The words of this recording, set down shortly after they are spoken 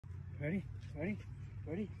Ready? Ready?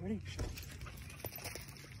 Ready? Ready?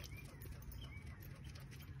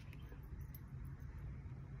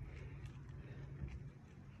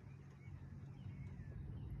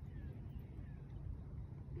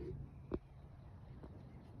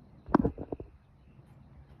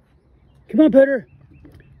 Come on, Putter.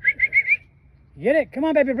 Get it. Come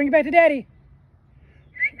on, baby. Bring it back to Daddy.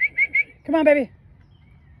 Come on, baby.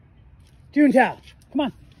 Juntao. Come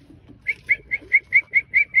on.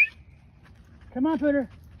 Come on, Putter.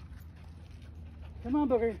 Come on,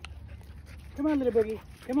 Booger. Come on, little Boogie.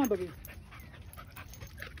 Come on, Boogie.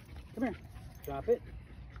 Come here. Drop it.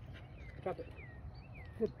 Drop it.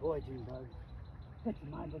 Good boy, Junebug. That's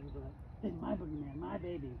my Boogie Bug. That's my Boogie Man, my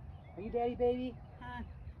baby. Are you Daddy, baby? Huh?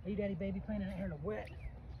 Are you Daddy, baby, playing out here in the wet?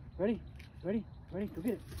 Ready? Ready? Ready? Go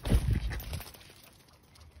get it.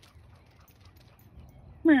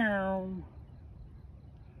 Meow.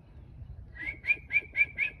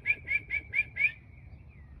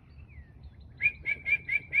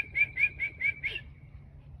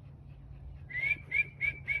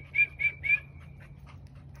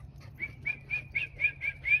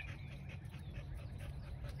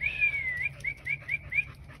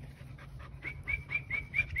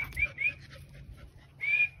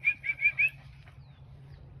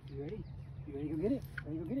 You ready? You ready to go get it?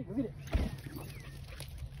 Ready to go get it? Go get it.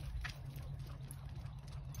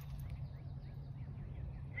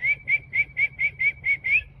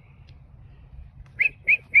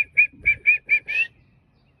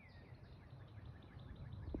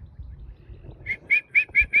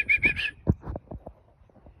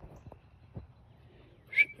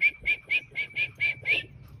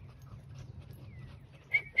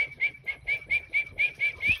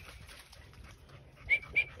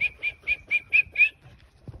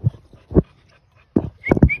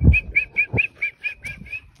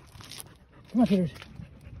 Come on, Tooters.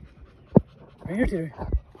 Right here, Tooter.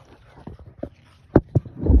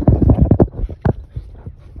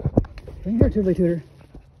 Bring here, Tootly Tooter.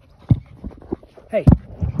 Hey,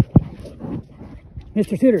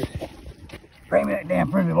 Mr. Tooters. Bring me that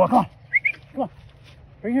damn frisbee ball. Come on. Come on.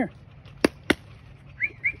 Bring here.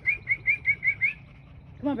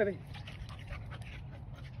 Come on, baby.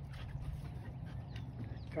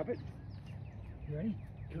 Drop it. You ready?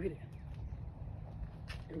 Go get it.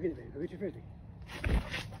 Go get it, baby. Go get your frisbee.